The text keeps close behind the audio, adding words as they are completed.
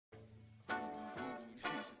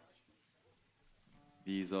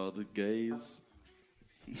These are the gays.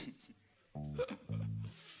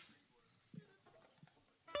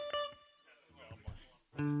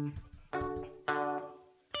 Okay.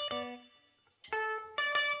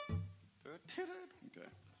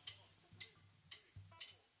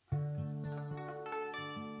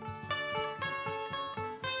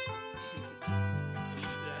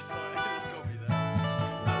 Yeah, sorry, I just got me there.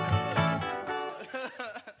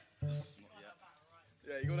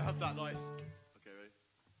 Yeah, you gotta have that nice. Okay, ready?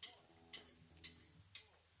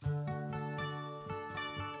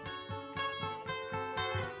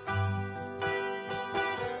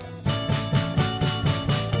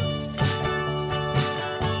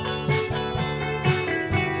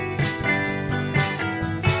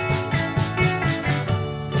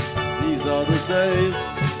 These are the days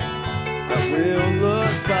that we'll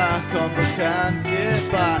look back on but can't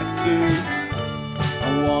get back to.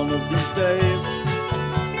 And one of these days,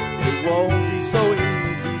 it won't be so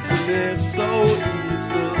easy to live so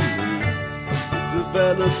easily.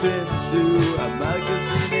 Develop into a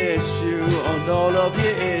magazine issue on all of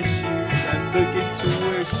your issues and begin to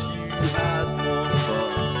wish you had more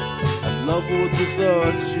fun. And love will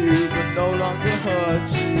desert you but no longer hurt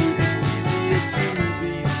you. It's easier to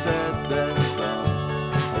be said than done.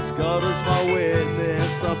 As God is my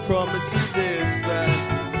witness, I promise you this, that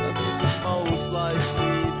is most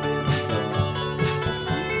likely been done. It's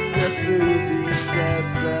easier to be said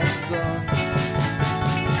than done.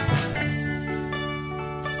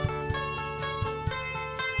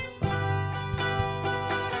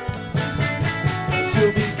 And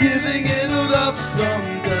you'll be giving it all up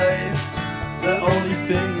someday. The only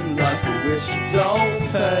thing in life for which you don't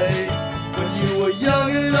pay. When you were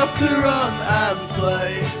young enough to run and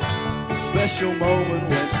play, a special moment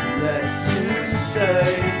when she lets you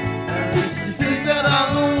stay. And if you think that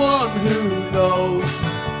I'm the one who knows,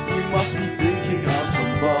 you must be thinking of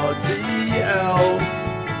somebody else.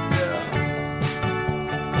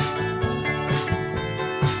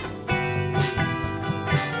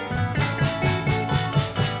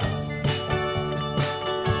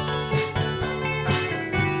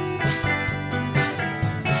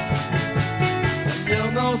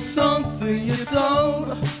 Know something you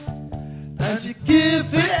don't, and you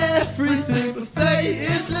give it everything, but fate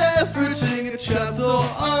is leveraging a trapdoor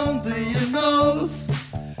under your nose.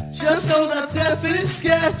 Just know that death is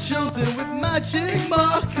scheduled in with magic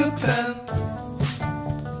marker pen.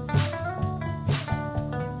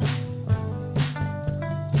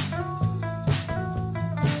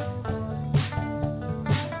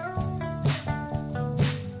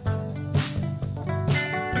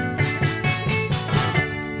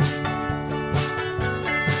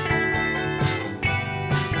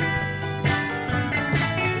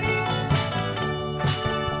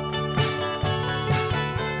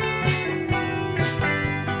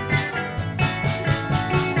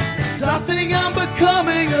 I think I'm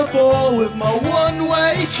becoming a bore with my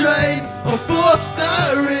one-way train, a force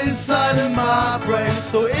that inside of my brain.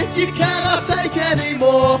 So if you cannot take any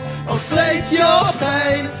more, I'll take your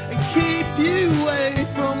pain and keep you away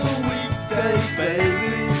from the weekdays,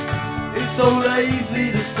 baby. It's so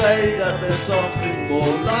lazy to say that there's something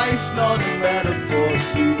more. Life's not a metaphor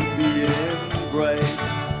to be embraced.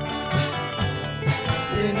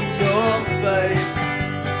 It's in your face.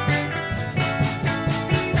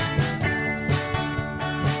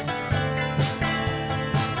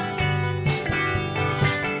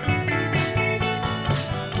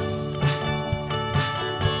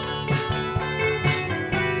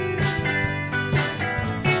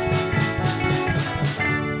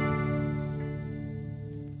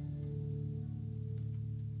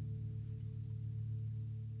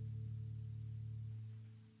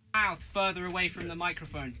 Mouth further away from the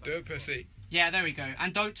microphone. Do it, pussy. Yeah, there we go.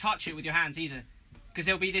 And don't touch it with your hands either, because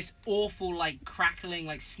there'll be this awful, like, crackling,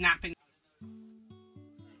 like, snapping.